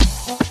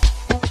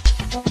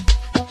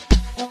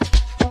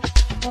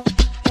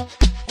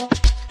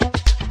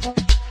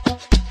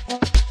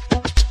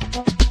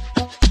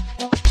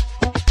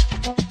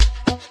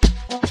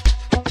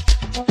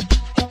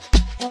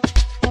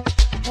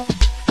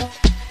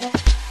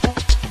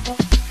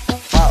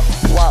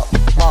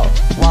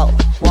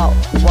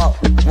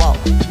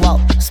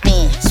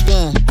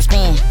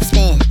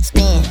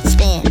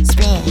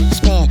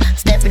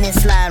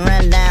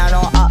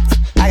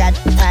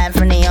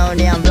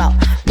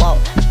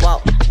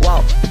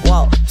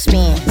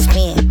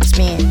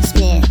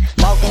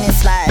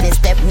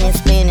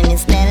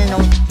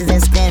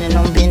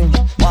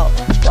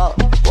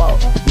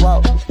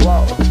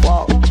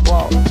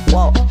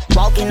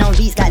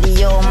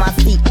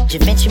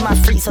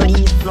so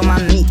these blow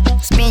my meat.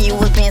 Spin you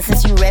with been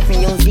since you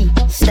rapping your Z.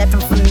 Stepping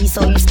for me,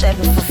 so you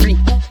stepping for free.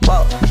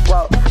 Walk,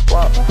 walk,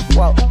 walk,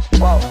 walk,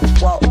 walk,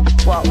 walk,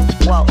 walk,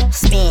 walk.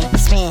 Spin,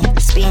 spin,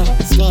 spin,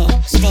 spin,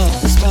 spin,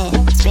 spin,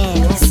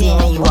 spin. Let me see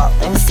when you walk.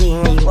 Let me see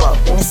when you walk.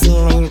 Let me see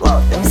when you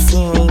walk. Let me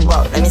see when you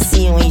walk. Let me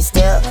see when you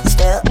step,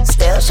 step,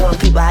 step. Show the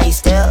people how you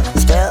step,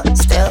 step,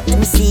 step. Let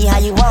me see how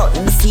you walk.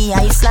 Let me see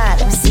how you slide.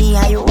 Let me see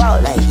how you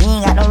walk. Like you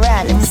ain't got no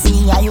ride. Let me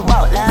see how you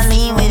walk. Let me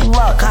lean with it,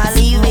 walk. Car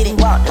leave with it,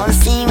 walk. On the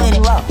scene with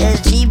it, walk.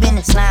 There's G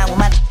business slide with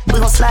my. We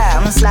gon' slide.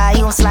 I'm gon' slide.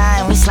 You gon' slide.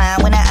 And we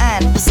slide when I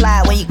iron. We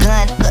slide where you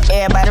gun. Look,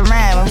 everybody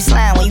rhyme. When we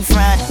slide where you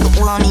front. But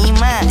we don't need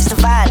mine. It's the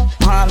vibe.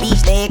 Palm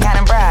Beach, they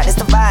kinda broad. It's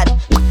the vibe.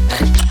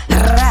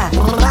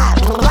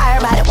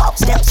 Everybody walk,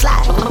 step,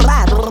 slide.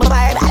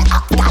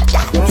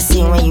 Let me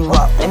see when you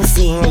walk. Let me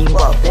see when you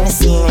walk. Let me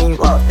see when you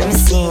walk. Let me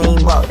see when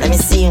you walk. Let me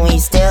see when you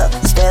step,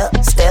 step,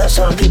 step.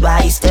 Show them people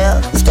how you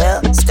step,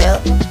 step,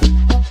 step.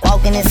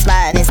 Walking and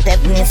sliding and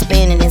stepping and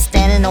spinning and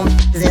standing on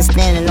and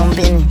standing on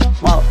bending.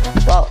 Walk,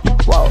 walk,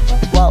 walk,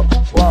 walk,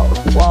 walk,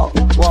 walk,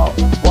 walk,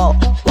 walk.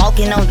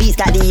 Walking on beats,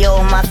 got the yo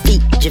on my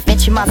feet. Just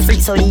venture my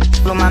freak, so these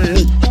blow my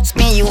meat.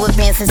 Spin you with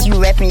been since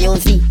you rapping your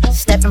Z.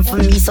 Stepping for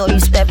me, so you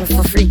stepping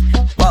for free.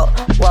 Walk,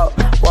 walk,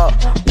 walk,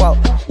 walk,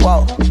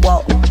 walk,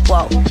 walk,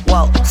 walk,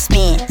 walk.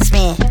 Spin,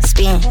 spin,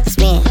 spin,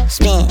 spin,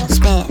 spin,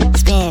 spin,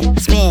 spin,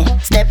 spin.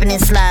 Stepping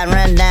and slide,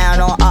 run down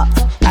on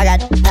ops. I got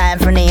time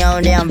from the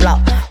own damn block.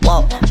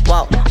 Walk,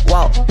 walk,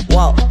 walk,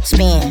 walk.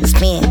 Spin,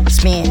 spin,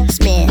 spin,